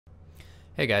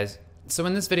Hey guys, so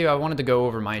in this video I wanted to go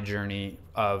over my journey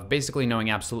of basically knowing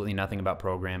absolutely nothing about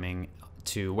programming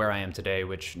to where I am today,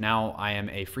 which now I am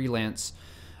a freelance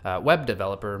web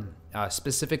developer,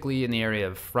 specifically in the area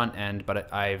of front end,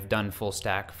 but I've done full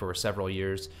stack for several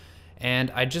years.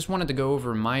 And I just wanted to go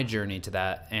over my journey to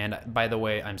that. And by the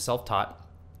way, I'm self-taught.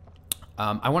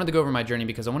 I wanted to go over my journey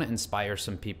because I want to inspire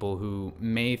some people who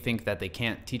may think that they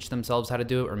can't teach themselves how to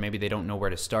do it, or maybe they don't know where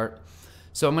to start.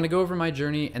 So I'm going to go over my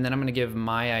journey, and then I'm going to give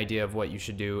my idea of what you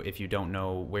should do if you don't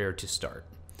know where to start.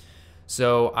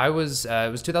 So it was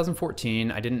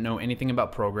 2014. I didn't know anything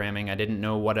about programming. I didn't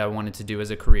know what I wanted to do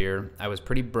as a career. I was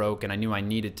pretty broke, and I knew I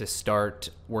needed to start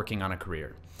working on a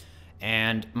career.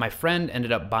 And my friend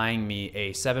ended up buying me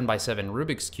a 7x7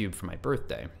 Rubik's Cube for my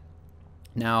birthday.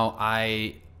 Now,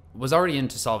 I was already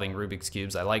into solving Rubik's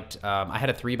Cubes. I had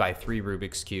a 3x3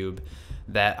 Rubik's Cube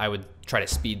that I would try to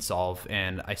speed solve,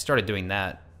 and I started doing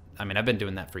that. I mean, I've been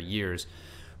doing that for years,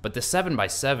 but the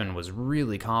 7x7 was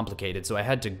really complicated, so I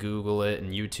had to Google it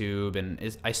and YouTube,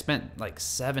 and I spent like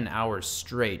 7 hours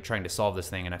straight trying to solve this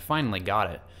thing, and I finally got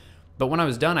it. But when I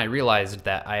was done, I realized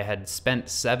that I had spent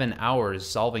 7 hours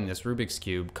solving this Rubik's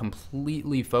Cube,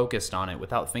 completely focused on it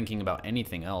without thinking about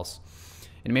anything else.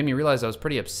 And it made me realize I was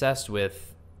pretty obsessed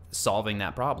with solving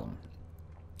that problem.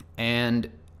 And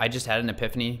I just had an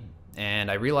epiphany,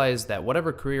 and I realized that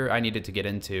whatever career I needed to get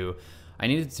into, I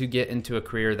needed to get into a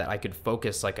career that I could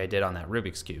focus like I did on that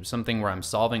Rubik's Cube, something where I'm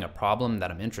solving a problem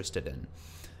that I'm interested in.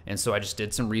 And so I just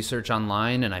did some research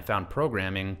online, and I found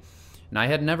programming. And I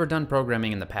had never done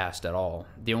programming in the past at all.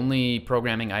 The only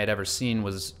programming I had ever seen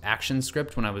was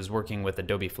ActionScript when I was working with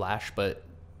Adobe Flash, but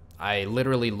I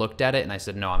literally looked at it and I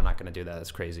said, no, I'm not going to do that.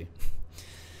 That's crazy.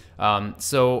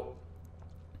 So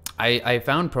I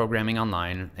found programming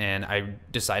online, and I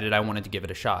decided I wanted to give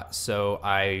it a shot. So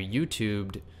I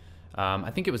YouTubed, I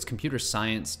think it was computer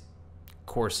science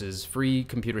courses, free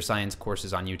computer science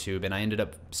courses on YouTube, and I ended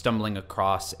up stumbling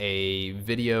across a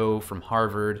video from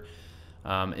Harvard.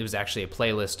 It was actually a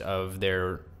playlist of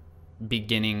their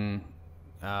beginning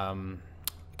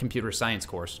computer science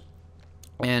course.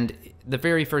 And the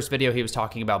very first video, he was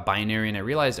talking about binary, and I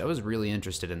realized I was really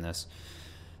interested in this.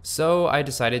 So I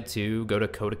decided to go to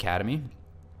Code Academy,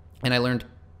 and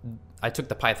I took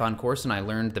the Python course, and I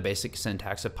learned the basic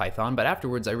syntax of Python, but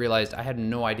afterwards I realized I had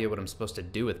no idea what I'm supposed to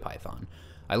do with Python.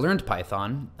 I learned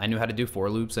Python, I knew how to do for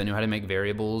loops, I knew how to make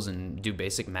variables and do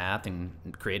basic math and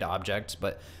create objects,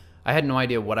 but I had no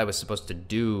idea what I was supposed to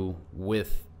do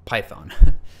with Python.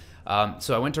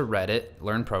 So I went to Reddit,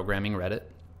 learned programming Reddit,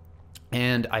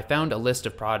 and I found a list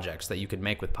of projects that you could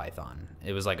make with Python.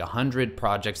 It was like 100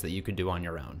 projects that you could do on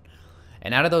your own.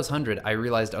 And out of those 100, I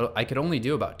realized I could only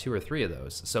do about 2 or 3 of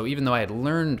those. So even though I had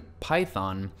learned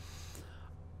Python,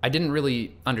 I didn't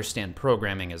really understand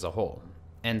programming as a whole.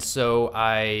 And so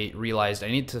I realized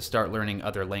I need to start learning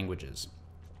other languages.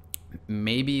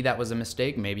 Maybe that was a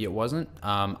mistake, maybe it wasn't.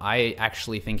 I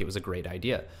actually think it was a great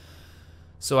idea.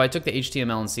 So I took the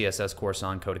HTML and CSS course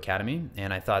on Code Academy,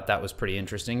 and I thought that was pretty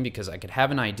interesting because I could have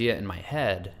an idea in my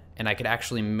head and I could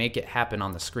actually make it happen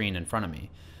on the screen in front of me.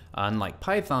 Unlike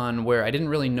Python, where I didn't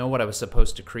really know what I was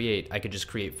supposed to create, I could just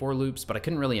create for loops, but I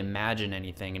couldn't really imagine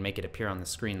anything and make it appear on the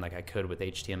screen like I could with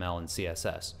HTML and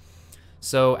CSS.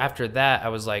 So after that, I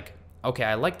was like, okay,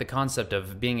 I like the concept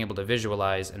of being able to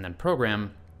visualize and then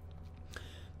program,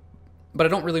 but I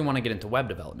don't really want to get into web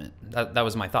development. That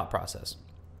was my thought process.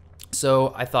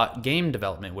 So I thought game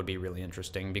development would be really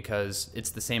interesting because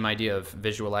it's the same idea of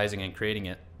visualizing and creating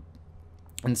it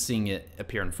and seeing it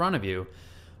appear in front of you,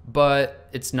 but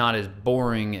it's not as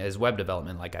boring as web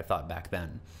development like I thought back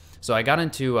then. So I got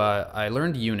into, I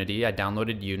learned Unity, I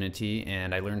downloaded Unity,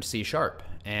 and I learned C#.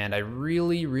 And I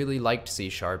really, really liked C#.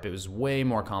 It was way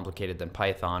more complicated than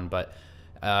Python, but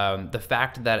the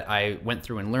fact that I went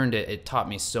through and learned it, it taught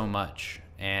me so much.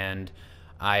 And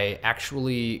I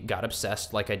actually got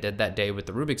obsessed like I did that day with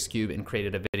the Rubik's Cube and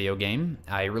created a video game.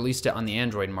 I released it on the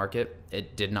Android market.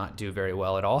 It did not do very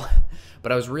well at all,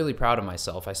 but I was really proud of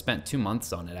myself. I spent 2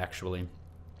 months on it actually.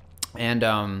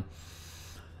 And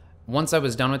once I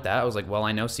was done with that, I was like, well,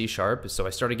 I know C#, so I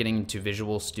started getting into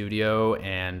Visual Studio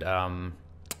and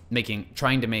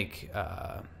trying to make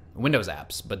Windows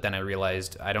apps, but then I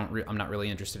realized I'm not really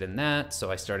interested in that,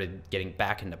 so I started getting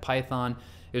back into Python.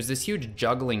 It was this huge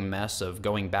juggling mess of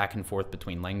going back and forth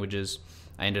between languages.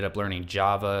 I ended up learning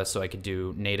Java so I could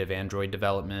do native Android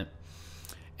development.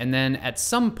 And then at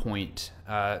some point,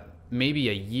 maybe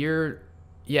a year,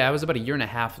 yeah, it was about a year and a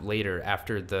half later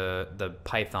after the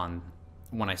Python,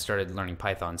 when I started learning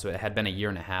Python, so it had been a year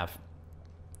and a half,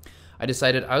 I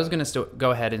decided I was going to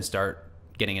go ahead and start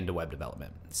getting into web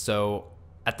development. So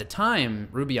at the time,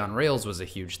 Ruby on Rails was a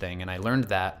huge thing, and I learned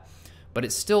that, but it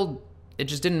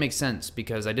just didn't make sense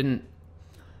because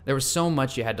there was so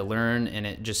much you had to learn, and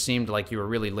it just seemed like you were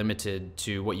really limited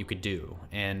to what you could do,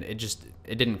 and it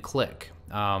didn't click.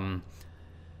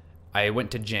 I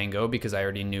went to Django because I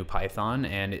already knew Python,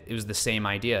 and it was the same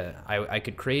idea. I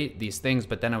could create these things,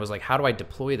 but then I was like, how do I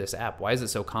deploy this app? Why is it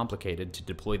so complicated to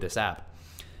deploy this app?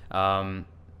 And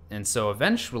so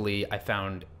eventually I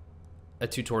found a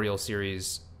tutorial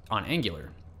series on Angular.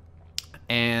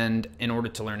 And in order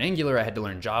to learn Angular, I had to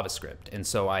learn JavaScript. And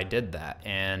so I did that.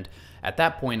 And at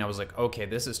that point, I was like, okay,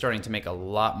 this is starting to make a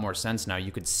lot more sense now.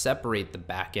 You could separate the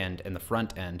back end and the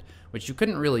front end, which you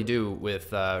couldn't really do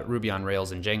with Ruby on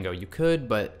Rails and Django. You could,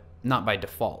 but not by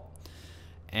default.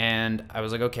 And I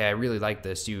was like, okay, I really like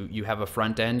this. You have a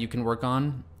front end you can work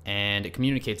on, and it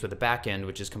communicates with the back end,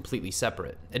 which is completely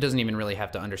separate. It doesn't even really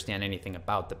have to understand anything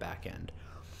about the back end.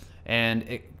 And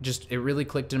it really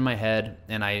clicked in my head,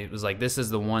 and I was like, this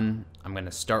is the one. I'm going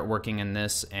to start working in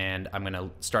this, and I'm going to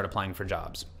start applying for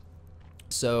jobs.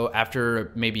 So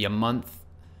after maybe a month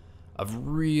of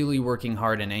really working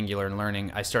hard in Angular and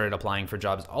learning, I started applying for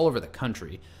jobs all over the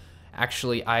country.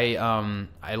 Actually,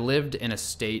 I lived in a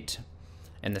state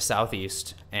in the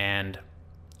Southeast, and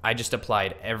I just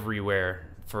applied everywhere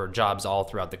for jobs all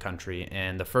throughout the country.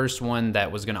 And the first one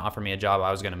that was going to offer me a job,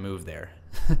 I was going to move there.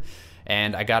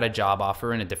 And I got a job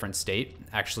offer in a different state,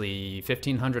 actually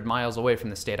 1,500 miles away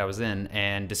from the state I was in,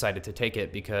 and decided to take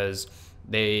it because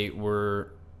I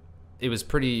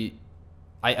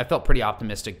felt pretty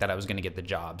optimistic that I was going to get the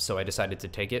job, so I decided to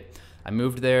take it. I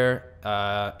moved there,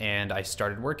 and I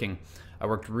started working. I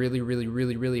worked really, really,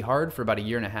 really, really hard for about a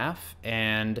year and a half,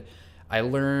 and I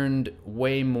learned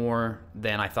way more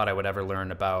than I thought I would ever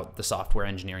learn about the software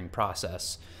engineering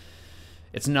process.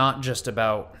 It's not just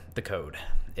about the code.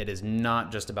 It is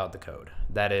not just about the code.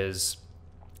 That is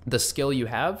the skill you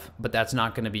have, but that's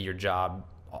not going to be your job.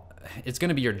 It's going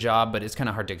to be your job, but it's kind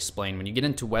of hard to explain. When you get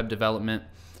into web development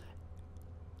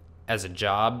as a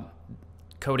job,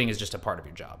 coding is just a part of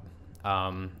your job.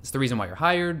 It's the reason why you're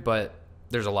hired, but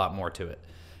there's a lot more to it.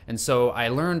 And so I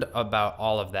learned about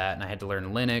all of that, and I had to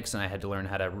learn Linux, and I had to learn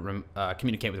how to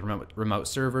communicate with remote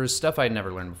servers, stuff I'd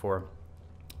never learned before.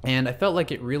 And I felt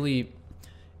like it really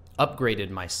upgraded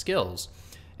my skills.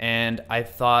 And I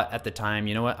thought at the time,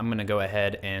 you know what, I'm going to go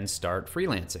ahead and start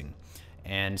freelancing.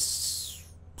 And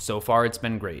so far it's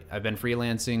been great. I've been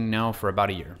freelancing now for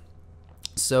about a year.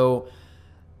 So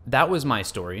that was my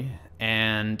story.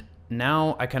 And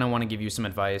now I kind of want to give you some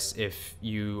advice if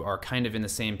you are kind of in the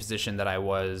same position that I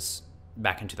was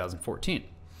back in 2014.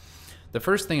 The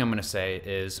first thing I'm going to say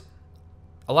is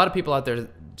a lot of people out there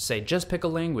say, just pick a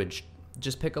language.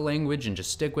 Just pick a language and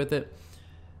just stick with it.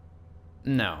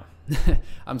 No.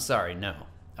 I'm sorry, no.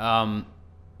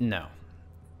 No.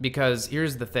 Because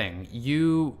here's the thing.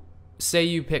 You say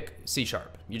you pick C#.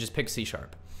 You just pick C#.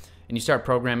 And you start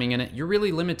programming in it. You're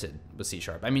really limited with C#.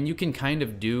 I mean, you can kind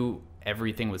of do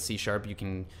everything with C#. You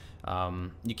can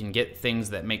get things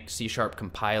that make C#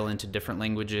 compile into different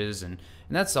languages, and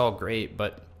that's all great.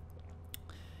 But,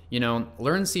 you know,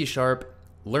 learn C#,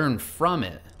 learn from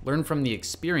it. Learn from the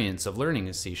experience of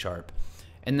learning C#.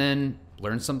 And then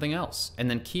learn something else,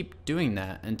 and then keep doing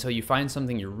that until you find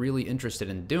something you're really interested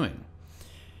in doing.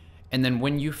 And then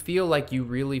when you feel like you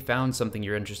really found something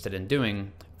you're interested in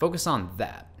doing, focus on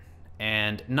that,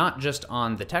 and not just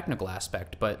on the technical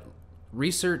aspect, but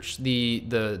research the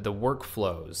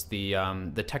workflows,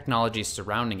 the technologies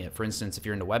surrounding it. For instance, if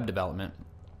you're into web development,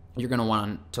 you're going to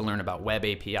want to learn about web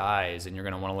APIs, and you're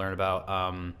going to want to learn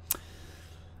about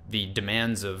the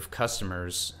demands of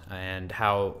customers and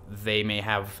how they may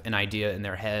have an idea in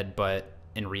their head, but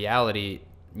in reality,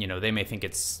 you know, they may think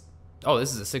it's, oh,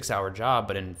 this is a 6-hour job,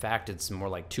 but in fact, it's more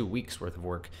like 2 weeks worth of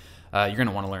work. You're going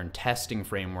to want to learn testing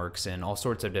frameworks and all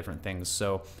sorts of different things.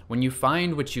 So when you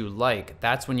find what you like,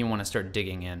 that's when you want to start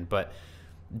digging in. But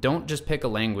don't just pick a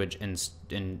language and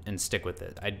stick with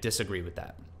it. I disagree with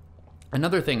that.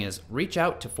 Another thing is reach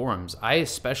out to forums. I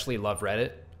especially love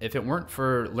Reddit. If it weren't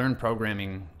for Learn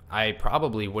Programming, I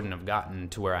probably wouldn't have gotten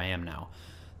to where I am now.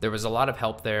 There was a lot of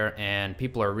help there, and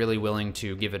people are really willing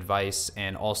to give advice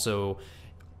and also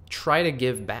try to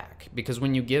give back, because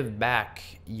when you give back,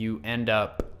 you end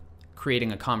up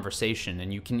creating a conversation,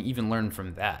 and you can even learn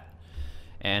from that.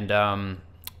 And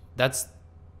that's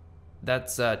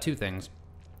 2 things.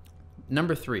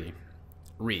 Number 3,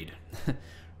 read.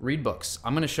 Read books.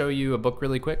 I'm going to show you a book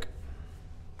really quick.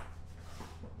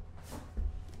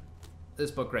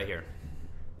 This book right here.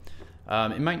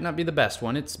 It might not be the best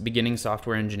one. It's Beginning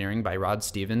Software Engineering by Rod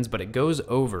Stevens, but it goes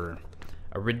over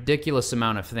a ridiculous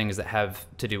amount of things that have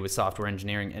to do with software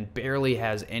engineering and barely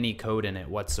has any code in it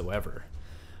whatsoever.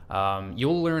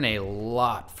 You'll learn a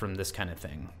lot from this kind of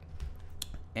thing.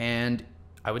 And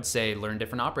I would say learn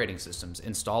different operating systems.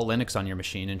 Install Linux on your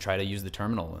machine and try to use the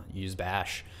terminal. Use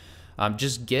Bash.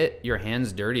 Just get your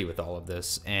hands dirty with all of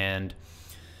this. And,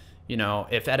 you know,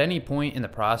 if at any point in the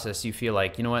process you feel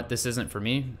like, you know what, this isn't for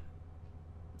me,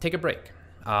 take a break.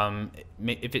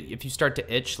 If you start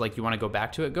to itch like you want to go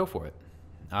back to it, go for it.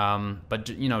 But,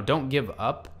 you know, don't give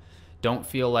up. Don't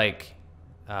feel like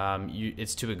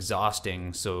it's too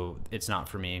exhausting, so it's not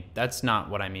for me. That's not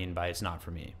what I mean by it's not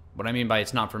for me. What I mean by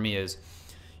it's not for me is,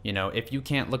 you know, if you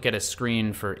can't look at a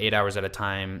screen for 8 hours at a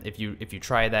time, if you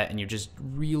try that and you just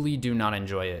really do not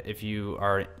enjoy it, if you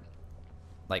are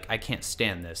like, I can't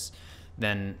stand this,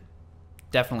 then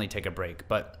definitely take a break.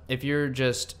 But if you're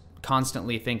just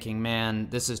constantly thinking, man,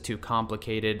 this is too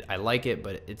complicated, I like it,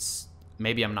 but it's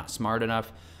maybe I'm not smart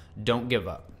enough, don't give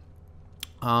up.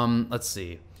 Let's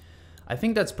see. I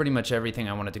think that's pretty much everything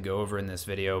I wanted to go over in this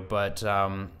video, but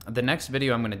the next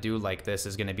video I'm going to do like this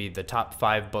is going to be the top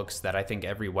 5 books that I think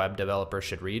every web developer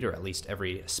should read, or at least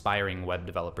every aspiring web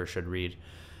developer should read.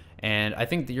 And I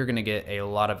think that you're going to get a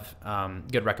lot of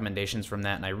good recommendations from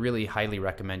that, and I really highly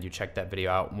recommend you check that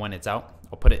video out when it's out.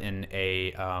 I'll put it in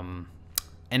a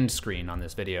end screen on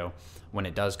this video when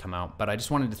it does come out. But I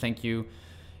just wanted to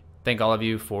thank all of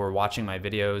you for watching my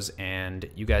videos, and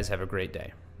you guys have a great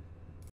day.